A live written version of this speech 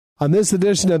On this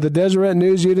edition of the Deseret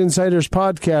News Ute Insiders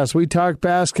podcast, we talk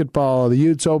basketball. The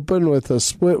Utes open with a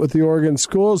split with the Oregon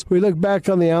schools. We look back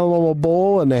on the Alamo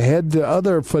Bowl and ahead to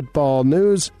other football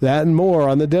news. That and more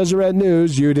on the Deseret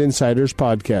News Ute Insiders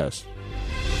podcast.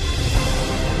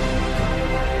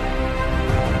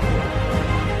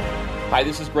 Hi,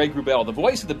 this is Greg Wrubell, the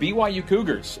voice of the BYU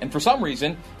Cougars, and for some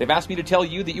reason, they've asked me to tell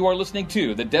you that you are listening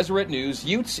to the Deseret News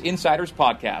Utes Insiders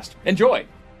podcast. Enjoy!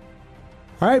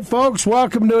 All right, folks,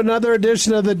 welcome to another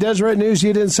edition of the Deseret News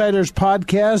Ute Insiders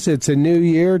podcast. It's a new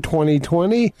year,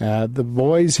 2020. The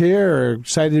boys here are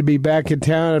excited to be back in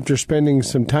town after spending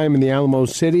some time in the Alamo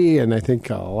City, and I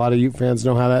think a lot of Ute fans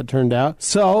know how that turned out.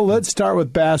 So let's start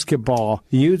with basketball.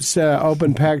 The Utes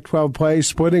open Pac-12 play,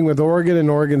 splitting with Oregon and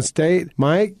Oregon State.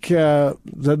 Mike, is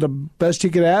that the best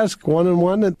you could ask,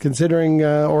 1-1, considering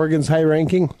Oregon's high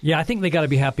ranking? Yeah, I think they got to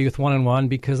be happy with 1-1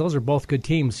 because those are both good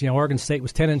teams. You know, Oregon State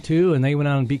was 10-2, and they went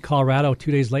on and beat Colorado 2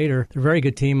 days later. They're a very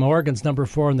good team. Oregon's number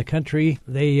 4 in the country.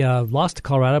 They lost to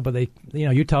Colorado, but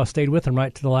Utah stayed with them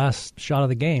right to the last shot of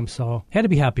the game. So had to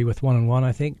be happy with 1-1,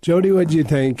 I think. Jody, what did you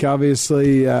think?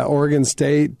 Obviously, Oregon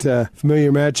State,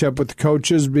 familiar matchup with the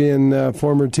coaches, being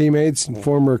former teammates and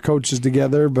former coaches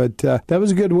together. But that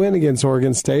was a good win against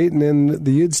Oregon State. And then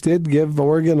the Utes did give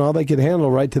Oregon all they could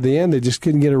handle right to the end. They just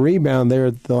couldn't get a rebound there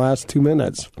at the last 2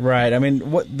 minutes. Right. I mean,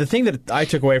 the thing that I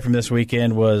took away from this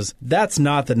weekend was that's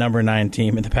not the number 9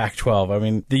 team in the Pac-12. I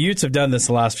mean, the Utes have done this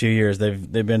the last few years.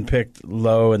 They've been picked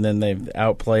low, and then they've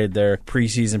outplayed their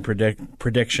preseason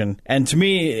prediction. And to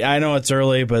me, I know it's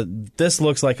early, but this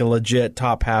looks like a legit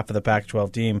top half of the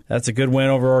Pac-12 team. That's a good win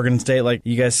over Oregon State, like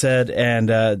you guys said. And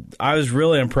I was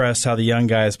really impressed how the young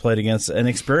guys played against an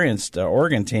experienced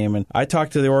Oregon team. And I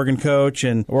talked to the Oregon coach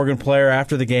and Oregon player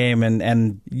after the game,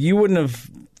 and you wouldn't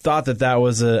have thought that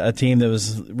was a team that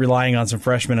was relying on some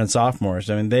freshmen and sophomores.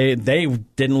 I mean, they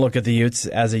didn't look at the Utes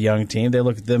as a young team. They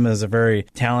looked at them as a very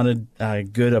talented,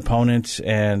 good opponent,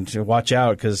 and watch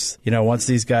out because, once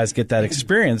these guys get that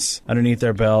experience underneath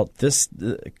their belt, this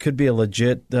could be a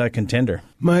legit contender.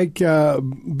 Mike,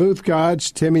 Booth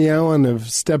Gotch, Timmy Allen have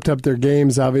stepped up their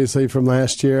games, obviously, from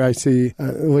last year. I see,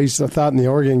 at least I thought in the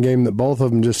Oregon game, that both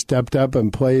of them just stepped up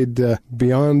and played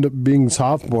beyond being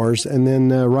sophomores. And then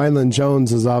Ryland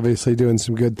Jones is obviously doing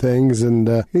some good things. And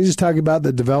you just talk about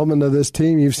the development of this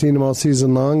team. You've seen them all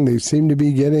season long. They seem to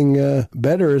be getting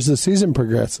better as the season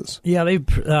progresses. Yeah,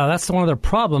 that's one of their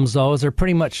problems, though, is they're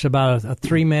pretty much about a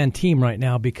 3-man team right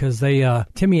now because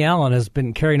Timmy Allen has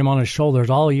been carrying them on his shoulders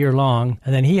all year long.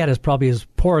 And then he had probably his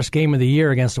poorest game of the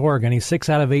year against Oregon. He's 6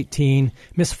 out of 18,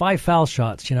 missed 5 foul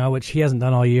shots, which he hasn't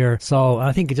done all year. So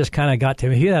I think it just kind of got to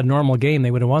him. If he had a normal game,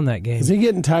 they would have won that game. Is he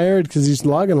getting tired? Because he's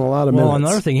logging a lot of minutes. Well,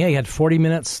 another thing, he had 40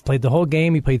 minutes, played the whole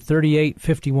game. He played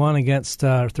 38-51 against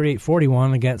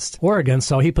 38-41 against Oregon.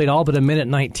 So he played all but a minute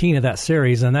 19 of that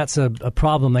series, and that's a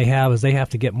problem they have is they have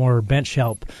to get more bench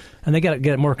help. And they got to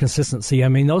get more consistency. I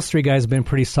mean, those 3 guys have been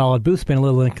pretty solid. Booth's been a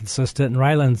little inconsistent, and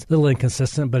Ryland's a little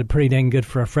inconsistent, but pretty dang good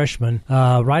for a freshman.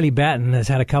 Riley Batten has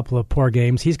had a couple of poor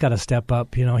games. He's got to step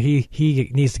up. He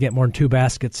needs to get more than 2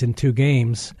 baskets in 2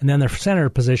 games. And then their center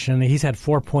position, he's had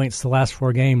 4 points the last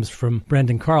 4 games from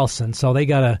Brendan Carlson. So they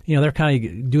got to, they're kind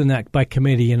of doing that by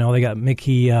committee. They got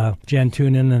Mickey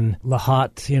Jantunen and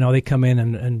Lahat. They come in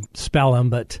and spell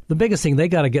them. But the biggest thing, they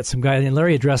got to get some guys, and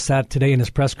Larry addressed that today in his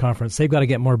press conference. They've got to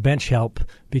get more bench help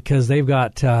because they've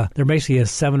got they're basically a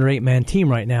 7 or 8 man team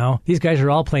right now. These guys are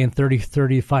all playing 30,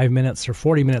 35 minutes or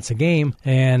 40 minutes a game,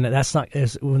 and that's not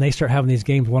when they start having these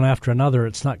games one after another,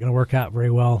 it's not going to work out very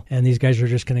well, and these guys are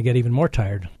just going to get even more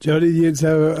tired. Jody, you'd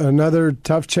have another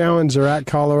tough challenge. They're at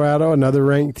Colorado, another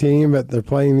ranked team, but they're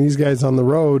playing these guys on the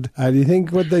road. Do you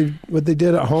think what they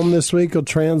did at home this week will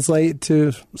translate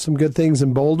to some good things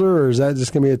in Boulder, or is that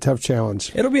just going to be a tough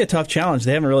challenge? It'll be a tough challenge.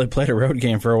 They haven't really played a road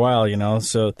game for a while,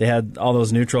 so they had all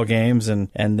those neutral games and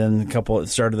then a couple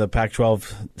started the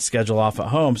Pac-12 schedule off at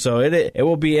home. So it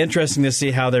will be interesting to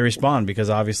see how they respond because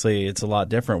obviously it's a lot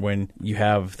different when you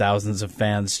have thousands of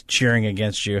fans cheering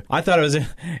against you. I thought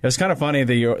it was kind of funny.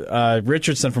 The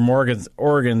Richardson from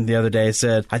Oregon the other day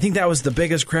said, I think that was the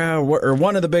biggest crowd or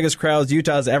one of the biggest crowds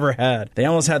Utah's ever had. They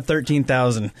almost had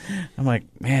 13,000. I'm like,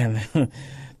 man.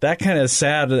 That kind of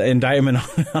sad indictment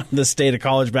on the state of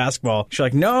college basketball. She's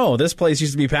like, no, this place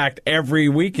used to be packed every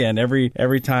weekend,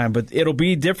 every time, but it'll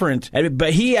be different.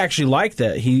 But he actually liked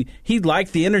that. He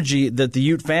liked the energy that the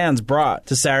Ute fans brought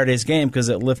to Saturday's game because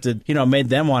it lifted, made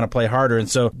them want to play harder. And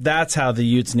so that's how the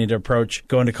Utes need to approach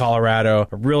going to Colorado.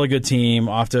 A really good team,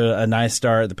 off to a nice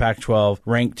start, the Pac-12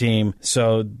 ranked team.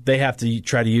 So they have to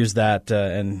try to use that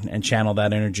and channel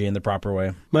that energy in the proper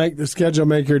way. Mike, the schedule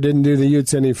maker didn't do the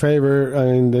Utes any favor. I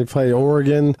mean, and they play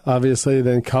Oregon, obviously,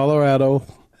 then Colorado,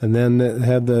 and then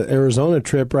had the Arizona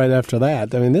trip right after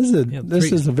that. I mean,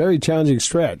 this is a very challenging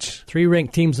stretch. 3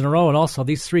 ranked teams in a row, and also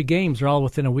these 3 games are all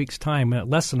within a week's time,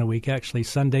 less than a week, actually,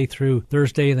 Sunday through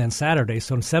Thursday and then Saturday.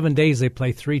 So in 7 days, they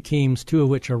play 3 teams, 2 of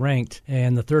which are ranked,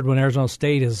 and the third one, Arizona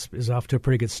State, is off to a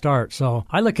pretty good start. So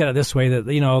I look at it this way, that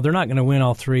they're not going to win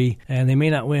all 3, and they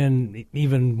may not win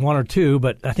even 1 or 2,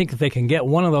 but I think if they can get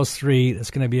one of those 3,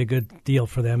 it's going to be a good deal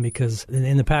for them, because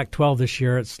in the Pac-12 this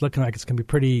year, it's looking like it's going to be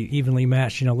pretty evenly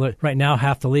matched. Right now,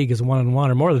 half the league is 1-1,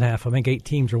 or more than half. I think 8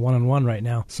 teams are 1-1 right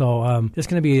now. So it's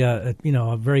going to be a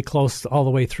very close all the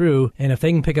way through. And if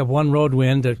they can pick up one road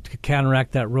win to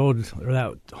counteract that road or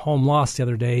that home loss the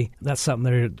other day, that's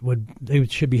something they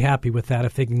should be happy with that.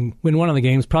 If they can win one of the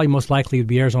games, probably most likely would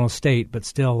be Arizona State. But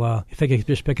still, if they could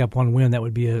just pick up one win, that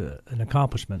would be an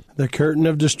accomplishment. The curtain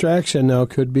of distraction now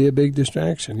could be a big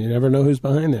distraction. You never know who's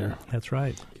behind there. That's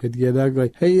right. Could get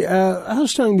ugly. Hey, how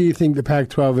strong do you think the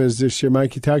Pac-12 is this year,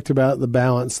 Mike? You talked about the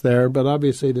balance there, but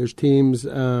obviously there's teams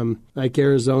like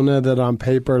Arizona that on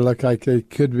paper look like they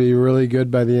could be really good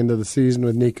by the end of the season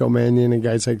with Nico Mannion and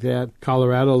guys like that.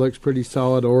 Colorado looks pretty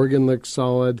solid. Oregon looks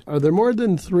solid. Are there more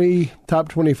than 3 top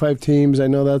 25 teams? I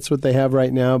know that's what they have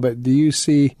right now, but do you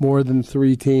see more than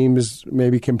 3 teams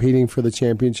maybe competing for the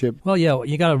championship? Well, yeah,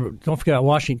 don't forget about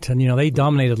Washington. They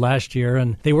dominated last year,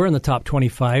 and they were in the top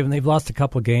 25, and they've lost a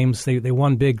couple of games. They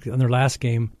won big in their last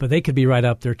game, but they could be right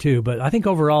up there too. But I think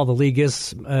overall the league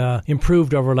is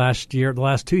improved over last year. The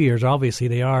last 2 years, obviously,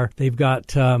 they are. They've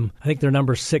got, I think they're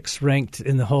number 6 ranked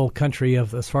in the whole country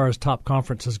as far as top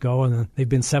conferences go, and they've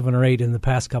been 7 or 8 in the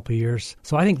past couple of years.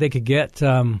 So I think they could get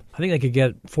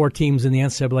 4 teams in the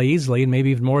NCAA easily, and maybe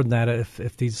even more than that if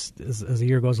as the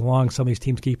year goes along, some of these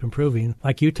teams keep improving.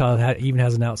 Like Utah even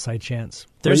has an outside chance.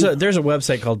 There's a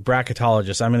website called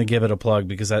Bracketologist. I'm going to give it a plug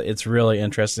because it's really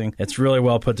interesting. It's really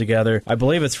well put together. I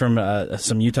believe it's from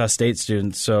some Utah State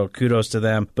students, so kudos to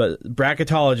them. But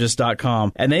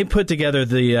bracketologist.com, and they put together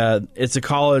it's a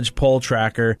college poll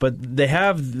tracker, but they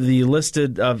have the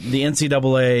listed of the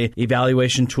NCAA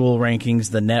evaluation tool rankings,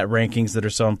 the net rankings that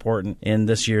are so important in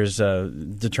this year's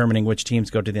determining which teams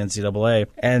go to the NCAA.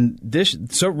 And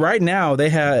so right now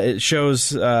it shows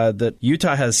that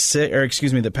Utah has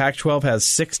the Pac-12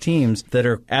 has 6 teams that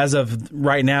are, as of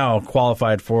right now,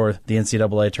 qualified for the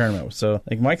NCAA tournament. So,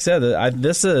 like Mike said,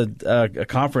 this is a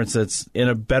conference that's in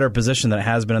a better position than it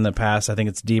has been in the past. I think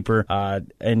it's deeper.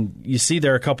 And you see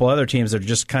there are a couple other teams that are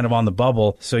just kind of on the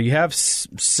bubble. So you have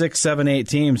 6, 7, 8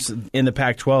 teams in the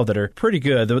Pac-12 that are pretty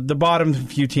good. The bottom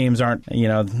few teams aren't,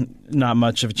 not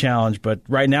much of a challenge. But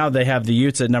right now they have the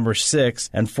Utes at number 6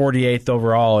 and 48th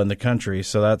overall in the country.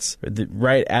 So that's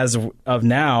right as of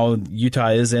now, Utah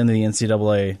is in the NCAA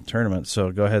tournament,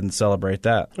 so go ahead and celebrate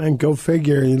that. And go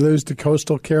figure, you lose to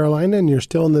Coastal Carolina and you're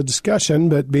still in the discussion,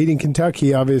 but beating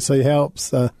Kentucky obviously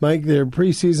helps. Mike, their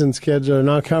preseason schedule,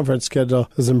 non-conference schedule,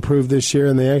 has improved this year,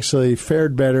 and they actually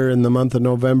fared better in the month of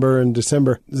November and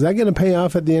December. Is that going to pay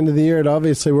off at the end of the year? It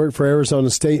obviously worked for Arizona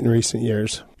State in recent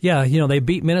years. Yeah, they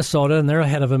beat Minnesota, and they're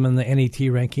ahead of them in the NET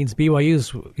rankings.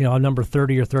 BYU's, number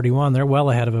 30 or 31. They're well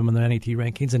ahead of them in the NET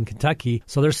rankings. In Kentucky,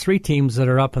 so there's 3 teams that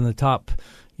are up in the top,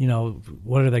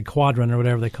 what are they, quadrant or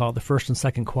whatever they call it, the first and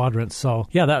second quadrant. So,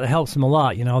 yeah, that helps them a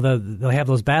lot. They have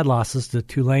those bad losses to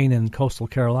Tulane and Coastal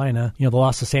Carolina. The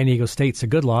loss to San Diego State's a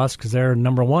good loss because they're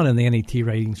number 1 in the NET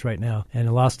ratings right now. And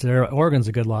the loss to Oregon's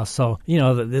a good loss. So,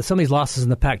 some of these losses in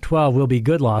the Pac-12 will be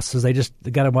good losses. They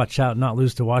got to watch out and not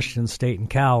lose to Washington State and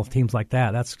Cal, teams like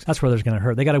that. That's where they're going to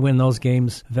hurt. They got to win those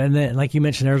games. And then, like you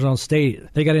mentioned, Arizona State,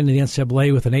 they got into the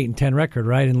NCAA with an 8-10 record,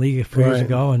 right, in league a few years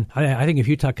ago. And I think if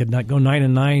Utah could not go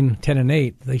 9-9,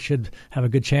 10-8, they should have a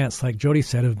good chance, like Jody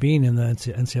said, of being in the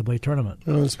NCAA tournament.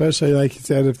 Well, especially, like you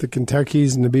said, if the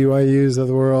Kentuckys and the BYUs of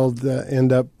the world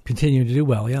end up continue to do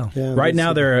well, yeah. Right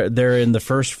now, they're in the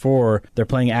first 4. They're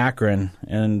playing Akron,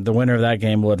 and the winner of that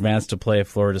game will advance to play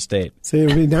Florida State. See, it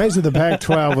would be nice if the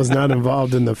Pac-12 was not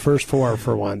involved in the first 4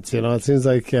 for once. It seems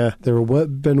like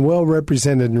they've been well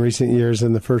represented in recent years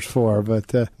in the first 4.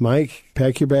 But Mike,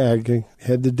 pack your bag,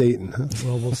 head to Dayton. Huh?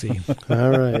 Well, we'll see. All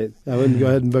right, I wouldn't go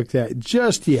ahead and book that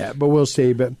just yet, but we'll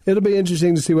see. But it'll be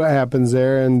interesting to see what happens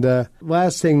there. And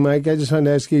last thing, Mike, I just wanted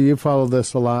to ask you. You follow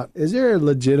this a lot. Is there a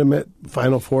legitimate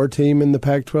Final Four 4 team in the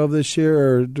Pac-12 this year,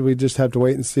 or do we just have to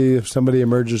wait and see if somebody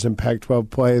emerges in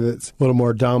Pac-12 play that's a little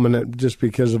more dominant just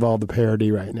because of all the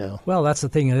parity right now? Well, that's the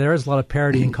thing. There is a lot of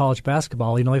parity in college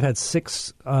basketball. You know, they've had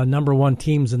 6 number 1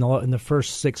 teams in the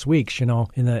first 6 weeks. You know,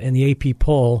 in the AP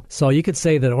poll. So you could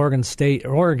say that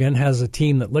Oregon has a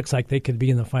team that looks like they could be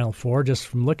in the Final Four just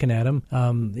from looking at them.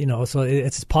 You know, so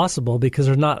it's possible because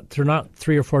they're not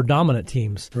 3 or 4 dominant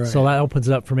teams. Right. So that opens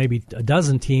it up for maybe a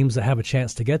dozen teams that have a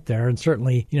chance to get there. And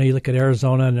certainly, you know, you look at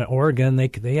Arizona and Oregon,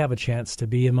 they have a chance to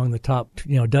be among the top,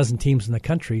 you know, dozen teams in the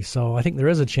country. So I think there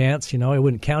is a chance. You know, I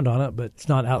wouldn't count on it, but it's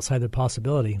not outside the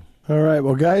possibility. All right,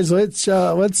 well, guys, let's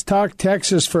talk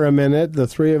Texas for a minute. The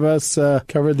 3 of us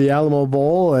covered the Alamo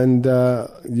Bowl, and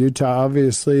Utah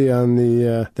obviously on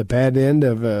the bad end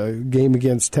of a game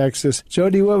against Texas.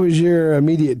 Jody, what was your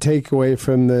immediate takeaway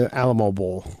from the Alamo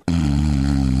Bowl?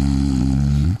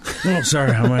 Oh,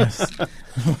 sorry,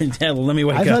 let me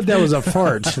wake up. I thought that was a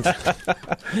fart.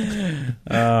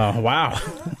 Wow.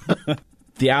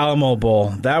 The Alamo Bowl,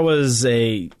 that was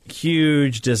a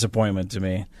huge disappointment to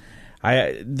me.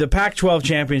 The Pac-12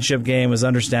 championship game was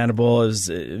understandable. It was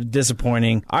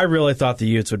disappointing. I really thought the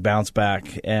Utes would bounce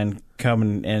back and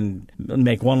come and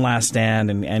make one last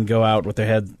stand and go out with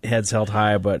their heads held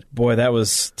high. But, boy,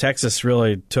 Texas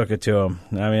really took it to them.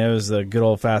 I mean, it was a good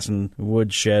old-fashioned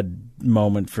woodshed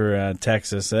moment for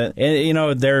Texas. And, you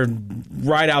know, they're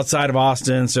right outside of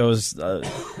Austin, so it was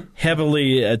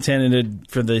heavily attended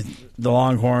for the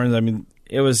Longhorns. I mean,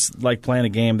 it was like playing a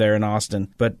game there in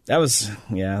Austin. But that was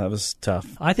tough.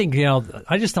 I think, you know,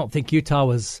 I just don't think Utah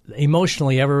was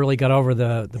emotionally ever really got over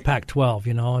the Pac-12,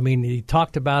 you know. I mean, he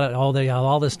talked about it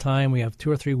all this time. We have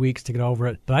 2 or 3 weeks to get over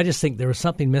it. But I just think there was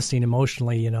something missing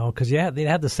emotionally, you know, because they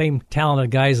had the same talented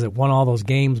guys that won all those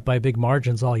games by big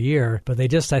margins all year. But they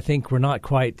just, I think, were not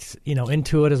quite, you know,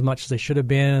 into it as much as they should have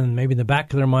been. And maybe in the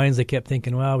back of their minds, they kept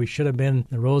thinking, well, we should have been in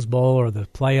the Rose Bowl or the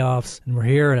playoffs. And we're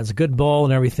here, and it's a good bowl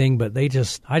and everything. But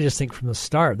I just think from the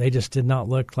start, they just did not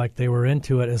look like they were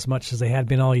into it as much as they had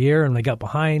been all year, and they got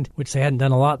behind, which they hadn't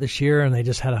done a lot this year, and they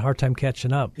just had a hard time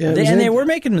catching up. Yeah, they were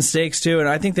making mistakes too, and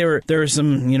I think there were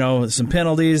some, you know, some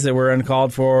penalties that were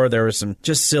uncalled for. There were some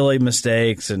just silly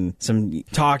mistakes and some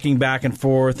talking back and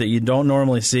forth that you don't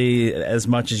normally see as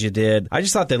much as you did. I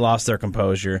just thought they lost their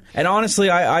composure, and honestly,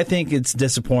 I think it's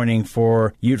disappointing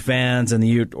for Ute fans and the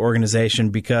Ute organization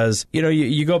because, you know,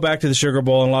 you go back to the Sugar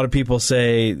Bowl, and a lot of people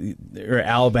say, or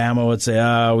Alabama would say,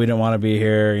 oh, we don't want to be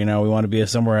here, you know, we want to be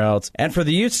somewhere else. And for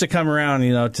the Utes to come around,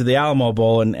 you know, to the Alamo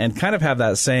Bowl and kind of have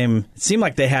that same, it seemed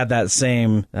like they had that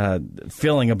same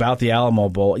feeling about the Alamo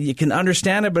Bowl. You can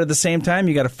understand it, but at the same time,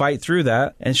 you got to fight through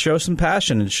that and show some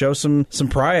passion and show some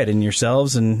pride in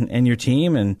yourselves and your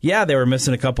team. And yeah, they were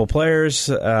missing a couple players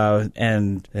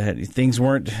and things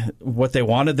weren't what they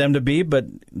wanted them to be, but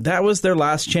that was their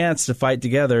last chance to fight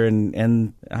together.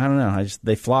 And I don't know,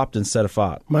 they flopped instead of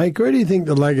fought. Mike, where do you think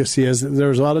the legacy is? There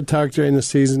was a lot of talk during the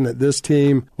season that this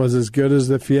team was as good as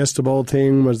the Fiesta Bowl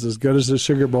team, was as good as the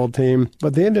Sugar Bowl team,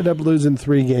 but they ended up losing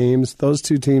 3 games. Those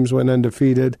 2 teams went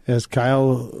undefeated. As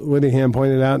Kyle Whittingham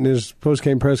pointed out in his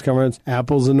post-game press conference,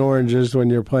 apples and oranges when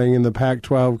you're playing in the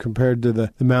Pac-12 compared to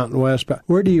the Mountain West. But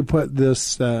where do you put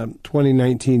this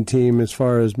 2019 team as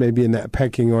far as maybe in that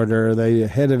pecking order? Are they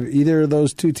ahead of either of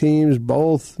those 2 teams,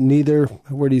 both, neither?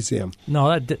 Where do you see them?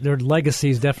 No, their legacy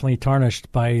is definitely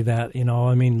tarnished by that, you know.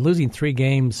 I mean, losing 3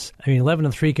 games,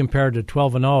 11-3 compared to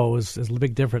 12-0 is a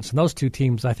big difference. And those 2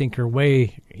 teams, I think, are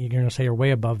way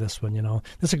above this one, you know.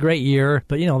 This is a great year,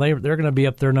 but, you know, they're going to be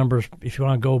up their numbers, if you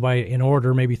want to go by in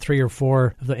order, maybe 3 or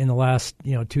 4 in the last,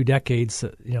 you know, 2 decades,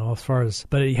 you know, as far as,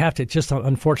 but you have to, it's just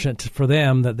unfortunate for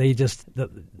them that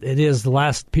it is the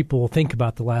last, people will think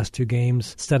about the last 2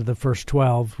 games instead of the first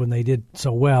 12 when they did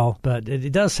so well. But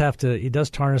it does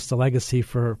tarnish the legacy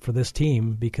for this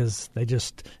team because they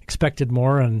just expected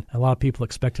more, and a lot of people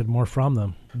expected more from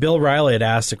them. Bill Riley had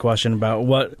asked a question about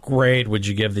what grade would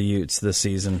you give the Utes this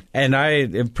season. And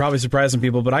it probably surprised some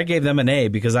people, but I gave them an A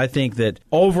because I think that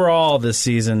overall this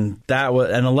season, that was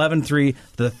an 11-3,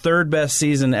 the 3rd best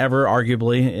season ever,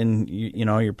 arguably, in, you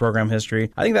know, your program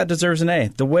history. I think that deserves an A.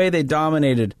 The way they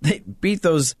dominated, they beat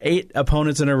those 8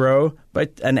 opponents in a row by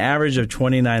an average of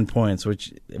 29 points,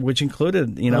 which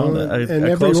included, you know,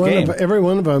 a close game. Every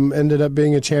one of them ended up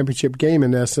being a championship game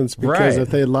in essence because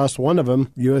if they had lost one of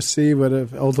them, USC would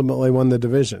have ultimately won the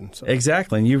division. So.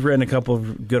 Exactly, and you've written a couple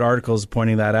of good articles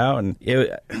pointing that out. And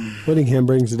Whittingham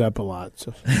brings it up a lot.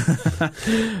 So.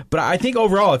 But I think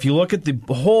overall, if you look at the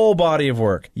whole body of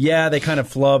work, yeah, they kind of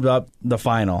flubbed up the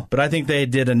final. But I think they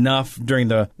did enough during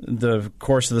the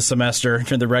course of the semester,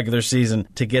 during the regular season,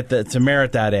 to get to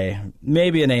merit that A.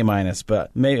 Maybe an A-,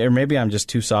 but maybe I'm just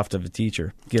too soft of a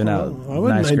teacher, giving out I wouldn't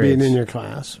nice mind grades. being in your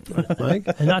class, Mike.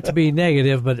 And not to be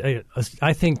negative, but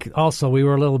I think also we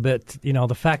were a little bit,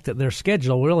 the fact that their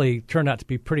schedule really turned out to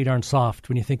be pretty darn soft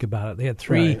when you think about it. They had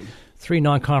three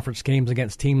non-conference games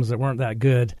against teams that weren't that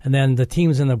good. And then the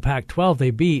teams in the Pac-12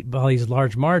 they beat by these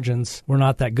large margins were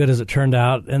not that good as it turned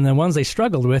out. And the ones they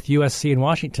struggled with, USC and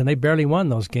Washington, they barely won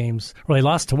those games. Or they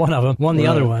lost to one of them, won the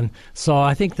other one. So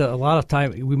I think that a lot of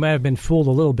time we might have been fooled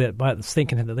a little bit by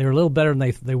thinking that they were a little better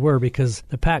than they were, because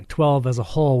the Pac-12 as a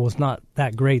whole was not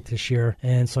that great this year.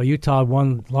 And so Utah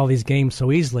won a lot of these games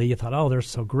so easily. You thought, oh, they're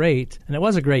so great. And it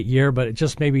was a great year, but it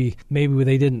just maybe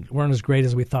they weren't as great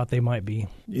as we thought they might be.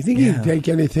 You think you take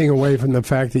anything away from the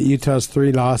fact that Utah's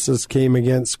 3 losses came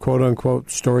against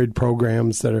quote-unquote storied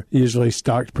programs that are usually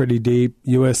stocked pretty deep,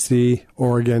 USC,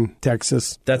 Oregon,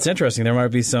 Texas? That's interesting. There might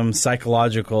be some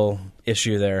psychological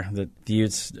issue there that the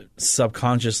Utes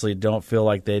subconsciously don't feel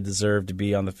like they deserve to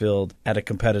be on the field at a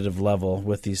competitive level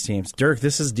with these teams. Dirk,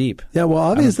 this is deep. Yeah, well,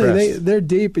 obviously they're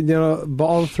deep,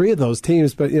 all 3 of those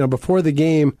teams. But, before the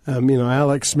game,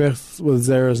 Alex Smith was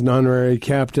there as an honorary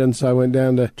captain, so I went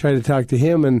down to try to talk to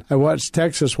him, and I watched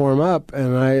Texas warm up,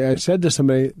 and I said to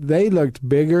somebody, they looked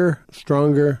bigger,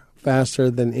 stronger, faster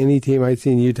than any team I'd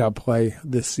seen Utah play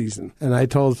this season. And I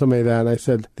told somebody that, and I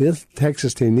said, this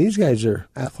Texas team, these guys are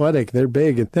athletic, they're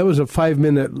big. And that was a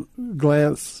 5-minute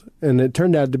glance, and it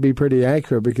turned out to be pretty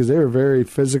accurate because they were a very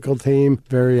physical team,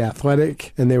 very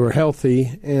athletic, and they were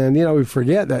healthy. And, we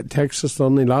forget that Texas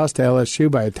only lost to LSU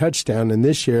by a touchdown, and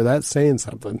this year that's saying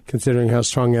something, considering how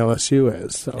strong LSU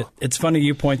is. So it's funny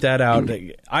you point that out.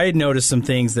 I had noticed some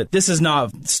things that this is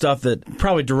not stuff that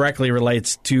probably directly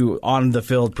relates to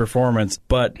on-the-field performance,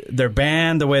 but their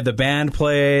band, the way the band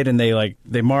played, and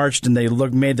they marched, and they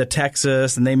made the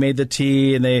Texas, and they made the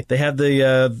T, and they had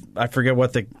the I forget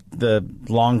what the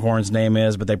Longhorn's name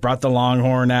is, but they brought the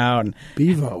Longhorn out. And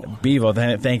Bevo,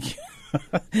 thank you.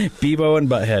 Bebo and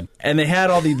Butthead. And they had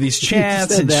all these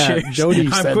chants and cheers.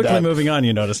 I'm quickly moving on,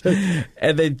 you notice.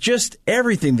 And they just,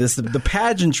 everything, the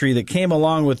pageantry that came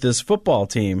along with this football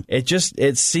team,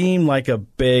 it seemed like a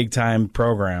big-time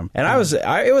program. And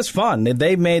it was fun.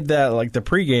 They made that, the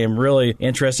pregame really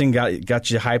interesting, got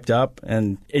you hyped up,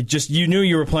 and it just, you knew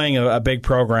you were playing a big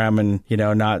program and,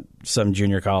 not some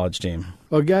junior college team.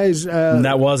 Well, guys... and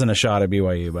that wasn't a shot at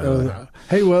BYU, by the way.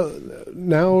 Hey, well,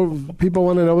 now people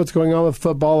want to know what's going on with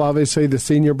football. Obviously, the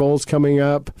Senior Bowl's coming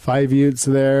up. 5 Utes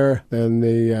there. Then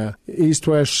the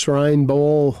East-West Shrine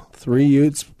Bowl, 3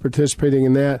 Utes participating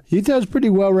in that. Utah's pretty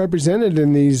well represented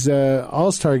in these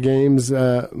All-Star games.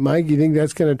 Mike, you think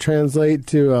that's going to translate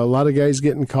to a lot of guys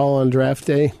getting called on draft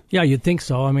day? Yeah, you'd think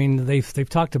so. I mean, they've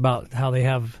talked about how they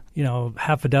have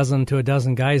half a dozen to a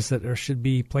dozen guys that should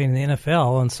be playing in the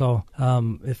NFL, and so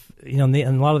if in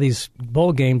a lot of these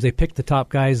bowl games they pick the top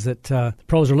guys that the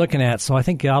pros are looking at. So I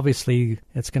think obviously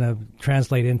it's going to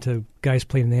translate into guys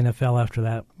playing in the NFL after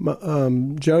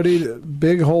that. Jody,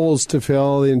 big holes to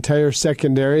fill the entire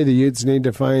secondary. The Utes need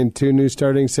to find 2 new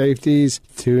starting safeties,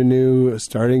 2 new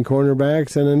starting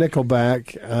cornerbacks, and a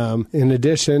nickelback, in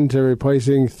addition to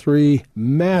replacing 3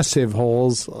 massive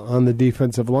holes on the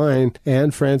defensive line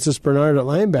and Francis Bernard at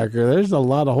linebacker. There's a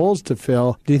lot of holes to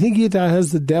fill. Do you think Utah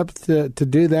has the depth to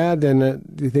do that?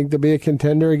 And do you think they'll be a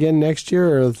contender again next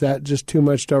year, or is that just too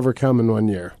much to overcome in 1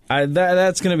 year?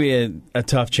 That's going to be a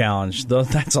tough challenge.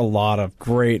 That's a lot of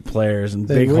great players and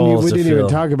big holes to fill. We didn't even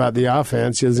talk about the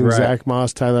offense using right. Zach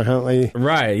Moss, Tyler Huntley.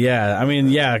 Right, yeah. I mean,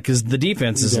 yeah, because the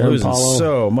defense is losing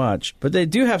so much. But they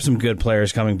do have some good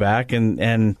players coming back,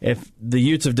 and if the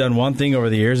Utes have done one thing over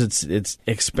the years, it's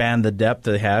expand the depth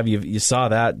they have. You saw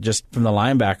that just from the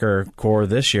linebacker core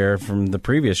this year, from the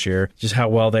previous year, just how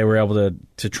well they were able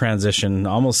to transition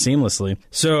almost seamlessly.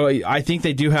 So I think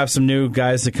they do have some new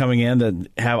guys that coming in that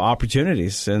have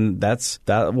opportunities, and that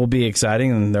will be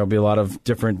exciting, and there'll be a lot of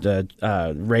different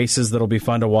races that'll be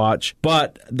fun to watch.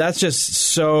 But that's just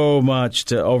so much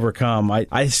to overcome.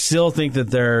 I still think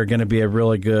that they're going to be a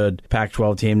really good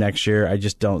Pac-12 team next year. I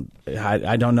just don't.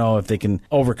 I don't know if they can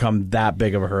overcome that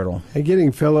big of a hurdle. And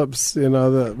getting Phillips,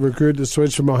 the recruit to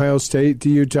switch from Ohio State to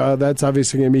Utah, that's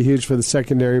obviously going to be huge for the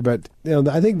secondary. But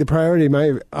I think the priority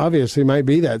might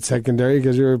be that secondary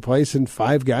because you're replacing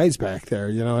 5 guys back there,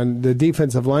 and the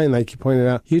defensive line, like you pointed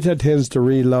out, Utah tends to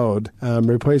reload.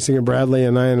 Replacing a Bradley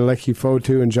and Lecky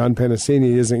Fotu and John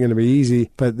Penasini isn't going to be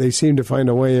easy, but they seem to find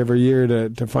a way every year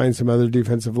to find some other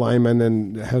defensive linemen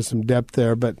and have some depth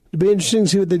there. But it'd be interesting to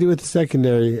see what they do with the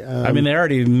secondary. They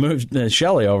already moved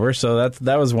Shelley over, so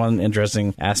that was one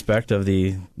interesting aspect of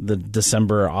the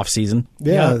December offseason.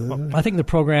 Yeah, I think the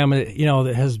program,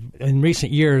 that has in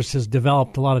recent years has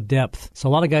developed a lot of depth. So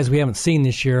a lot of guys we haven't seen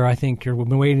this year, I think, we've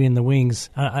been waiting in the wings.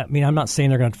 I'm not saying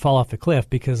they're going to fall off the cliff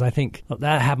because I think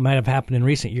that might have happened in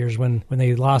recent years when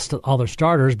they lost all their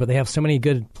starters, but they have so many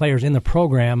good players in the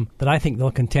program that I think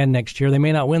they'll contend next year. They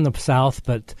may not win the South,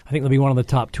 but I think they'll be one of the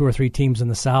top 2 or 3 teams in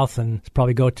the South and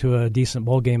probably go to a decent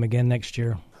bowl game again next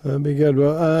year. That'd be good.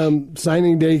 Well,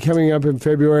 signing day coming up in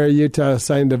February. Utah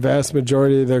signed the vast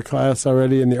majority of their class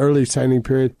already in the early signing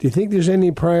period. Do you think there's any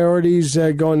priorities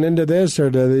going into this, or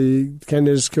do they kind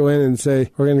of just go in and say,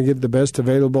 we're going to get the best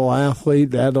available athlete,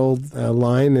 that old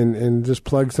line, and just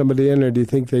plug somebody in? Or do you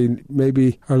think they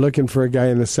maybe are looking for a guy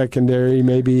in the secondary,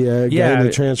 maybe a guy in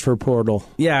the transfer portal?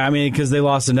 Yeah, because they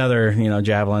lost another,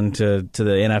 javelin to the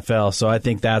NFL, so I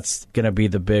think that's going to be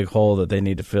the big hole that they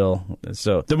need to fill.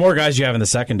 So the more guys you have in the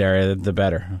secondary, the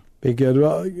better. Be good.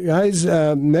 Well, guys,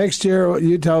 next year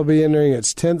Utah will be entering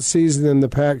its 10th season in the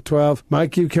Pac-12.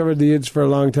 Mike, you've covered the Utes for a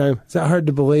long time. Is that hard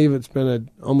to believe? It's been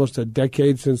almost a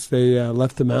decade since they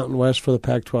left the Mountain West for the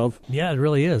Pac-12. Yeah, it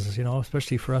really is,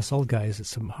 especially for us old guys.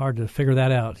 It's hard to figure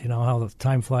that out, how the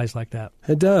time flies like that.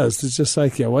 It does. It's just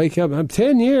like you wake up. I'm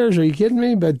 10 years. Are you kidding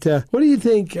me? But what do you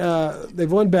think?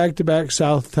 They've won back-to-back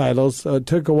South titles. It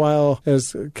took a while,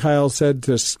 as Kyle said,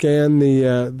 to scan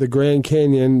the Grand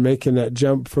Canyon, making that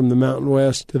jump from the Mountain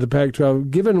West to the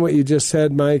Pac-12. Given what you just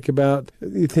said, Mike, about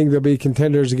you think they'll be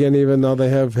contenders again even though they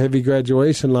have heavy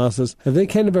graduation losses, have they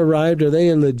kind of arrived? Are they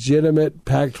a legitimate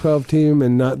Pac-12 team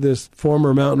and not this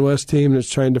former Mountain West team that's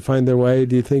trying to find their way?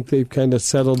 Do you think they've kind of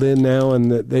settled in now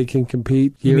and that they can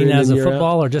compete year in and year out? You mean as a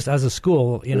football or just as a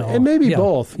school? And maybe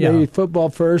both. Yeah. Maybe football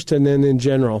first and then in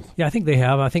general. Yeah, I think they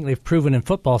have. I think they've proven in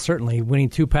football, certainly, winning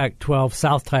 2 Pac-12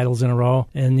 South titles in a row.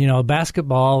 And,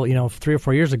 basketball, 3 or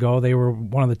 4 years ago, they were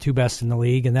one of the 2 best in the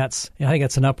league, and I think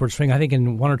that's an upward swing. I think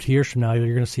in 1 or 2 years from now,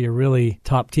 you're going to see a really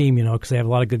top team, because they have a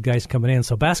lot of good guys coming in.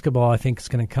 So basketball, I think, is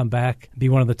going to come back, be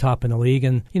one of the top in the league.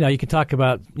 And, you can talk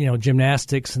about,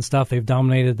 gymnastics and stuff. They've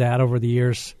dominated that over the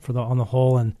years on the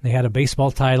whole, and they had a baseball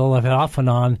title. I've had off and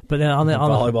on. But then on the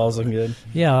volleyball's looking good.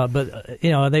 Yeah, but,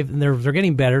 they're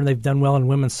getting better. They've done well in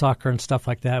women's soccer and stuff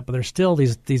like that. But there's still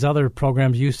these other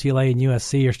programs, UCLA and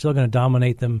USC, are still going to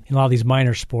dominate them in a lot of these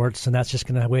minor sports, and that's just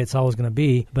the way it's always going to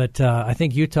be. But I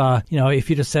think Utah, if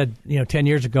you just said, 10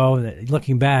 years ago,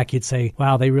 looking back, you'd say,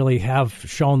 wow, they really have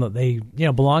shown that they,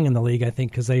 belong in the league, I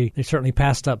think, because they certainly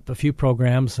passed up a few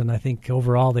programs, and I think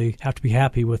overall they have to be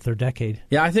happy with their decade.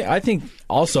 Yeah, I think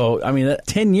also,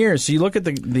 10 years, so you look at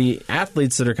the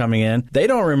athletes that are coming in, they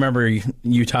don't remember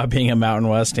Utah being a Mountain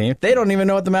West team. They don't even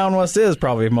know what the Mountain West is,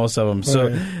 probably, most of them. So,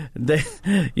 they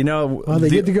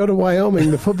get to go to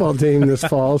Wyoming, the football team, this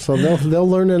fall, so they'll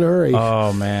learn in a hurry.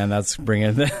 Oh, man, that's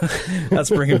bringing back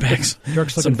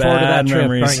Dirk's some looking forward to that bad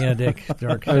memories. Trip, aren't you, Dick?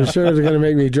 Dirk. I'm sure it's going to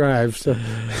make me drive. So.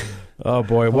 Oh,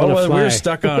 boy. We were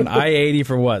stuck on I-80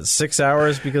 for, 6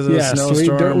 hours because of the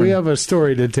snowstorm? We have a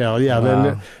story to tell. Yeah,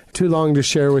 wow. Too long to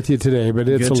share with you today, but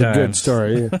it's a good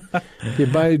story. If you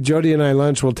buy Jody and I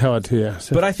lunch, we'll tell it to you.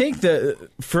 So. But I think that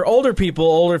for older people,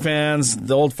 older fans,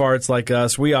 the old farts like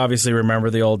us, we obviously remember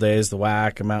the old days, the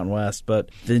WAC and Mountain West.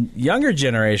 But the younger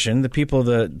generation, the people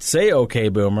that say "Okay,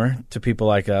 Boomer" to people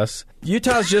like us,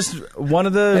 Utah's just one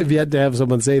of the... I've yet to have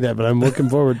someone say that, but I'm looking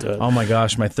forward to it. Oh, my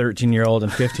gosh. My 13-year-old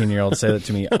and 15-year-old say that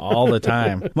to me all the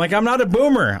time. I'm like, I'm not a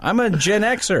boomer. I'm a Gen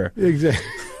Xer. Exactly.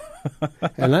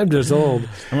 And I'm just old.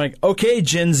 I'm like, okay,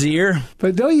 Gen Zer.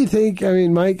 But don't you think,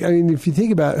 Mike, if you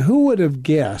think about it, who would have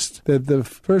guessed that the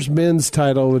first men's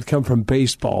title would come from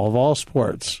baseball, of all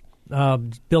sports?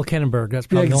 Bill Kennenberg. That's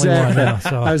probably the only one.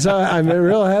 Yeah, so. I'm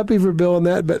real happy for Bill in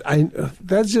that, but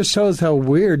that just shows how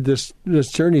weird this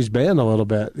journey's been a little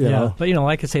bit. You know? But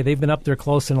like I say, they've been up there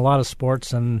close in a lot of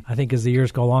sports, and I think as the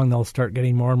years go along, they'll start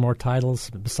getting more and more titles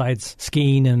besides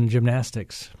skiing and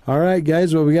gymnastics. All right,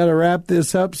 guys. Well, we got to wrap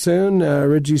this up soon.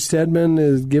 Reggie Stedman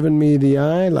is giving me the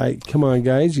eye. Like, come on,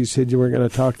 guys. You said you weren't going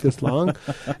to talk this long,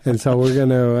 and so we're going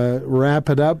to wrap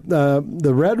it up.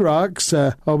 The Red Rocks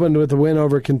opened with a win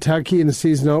over Kentucky. hockey in the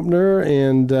season opener.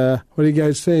 And what do you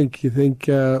guys think? You think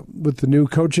with the new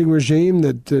coaching regime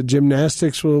that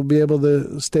gymnastics will be able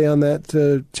to stay on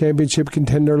that championship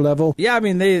contender level? Yeah, I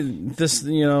mean,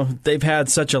 they've had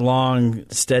such a long,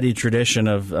 steady tradition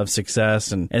of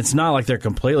success, and it's not like they're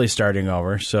completely starting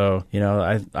over. So,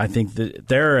 I think that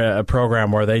they're a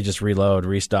program where they just reload,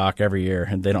 restock every year,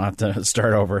 and they don't have to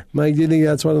start over. Mike, do you think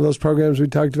that's one of those programs we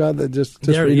talked about that just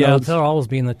reloads? Yeah, they'll always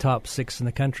be in the top 6 in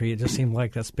the country. It just seems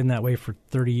like that's been that way for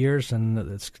 30 years, and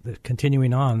it's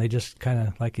continuing on. They just kind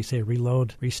of, like you say,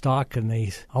 reload, restock, and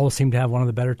they always seem to have one of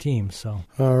the better teams. So,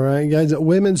 all right, guys,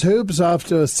 women's hoops off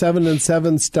to a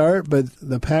 7-7 start, but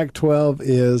the Pac-12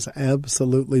 is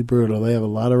absolutely brutal. They have a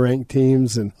lot of ranked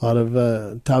teams and a lot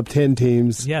of top 10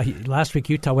 teams. Yeah, last week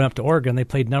Utah went up to Oregon. They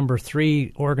played number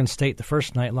 3 Oregon State the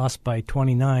first night, lost by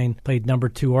 29. Played number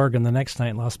 2 Oregon the next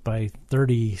night, lost by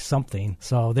 30-something.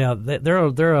 So they're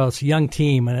a young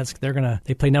team, and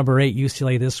they play number 8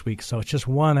 UCLA this week. So it's just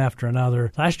one after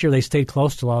another. Last year they stayed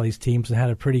close to a lot of these teams and had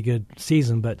a pretty good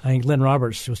season. But I think Lynn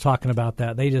Roberts was talking about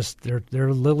that. They're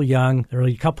a little young. They're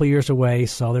a couple of years away,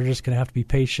 so they're just going to have to be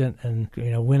patient and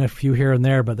win a few here and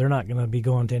there. But they're not going to be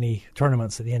going to any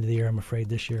tournaments at the end of the year, I'm afraid,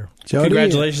 this year. Jody,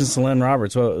 congratulations to Lynn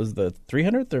Roberts. What was the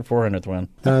 300th or 400th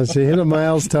win? She hit a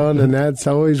milestone, and that's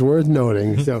always worth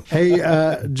noting. So, hey,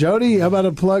 Jody, how about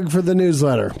a plug for the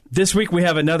newsletter? This week we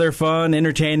have another fun,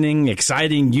 entertaining,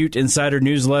 exciting Ute Insider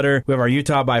newsletter. We have our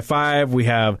Utah by 5. We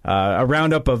have a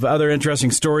roundup of other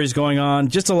interesting stories going on.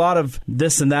 Just a lot of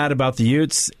this and that about the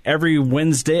Utes. Every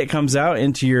Wednesday it comes out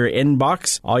into your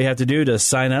inbox. All you have to do to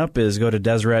sign up is go to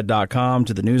Deseret.com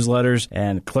to the newsletters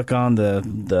and click on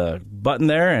the button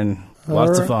there, and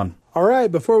lots of fun. All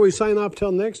right, before we sign off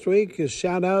till next week, a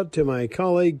shout out to my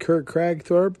colleague Kurt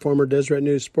Kragthorpe, former Deseret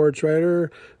News sports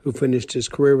writer who finished his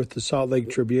career with the Salt Lake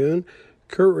Tribune.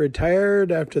 Kurt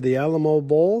retired after the Alamo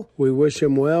Bowl. We wish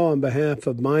him well on behalf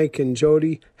of Mike and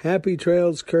Jody. Happy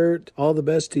trails, Kurt. All the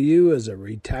best to you as a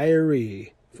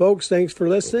retiree. Folks, thanks for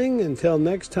listening. Until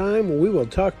next time, we will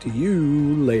talk to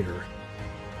you later.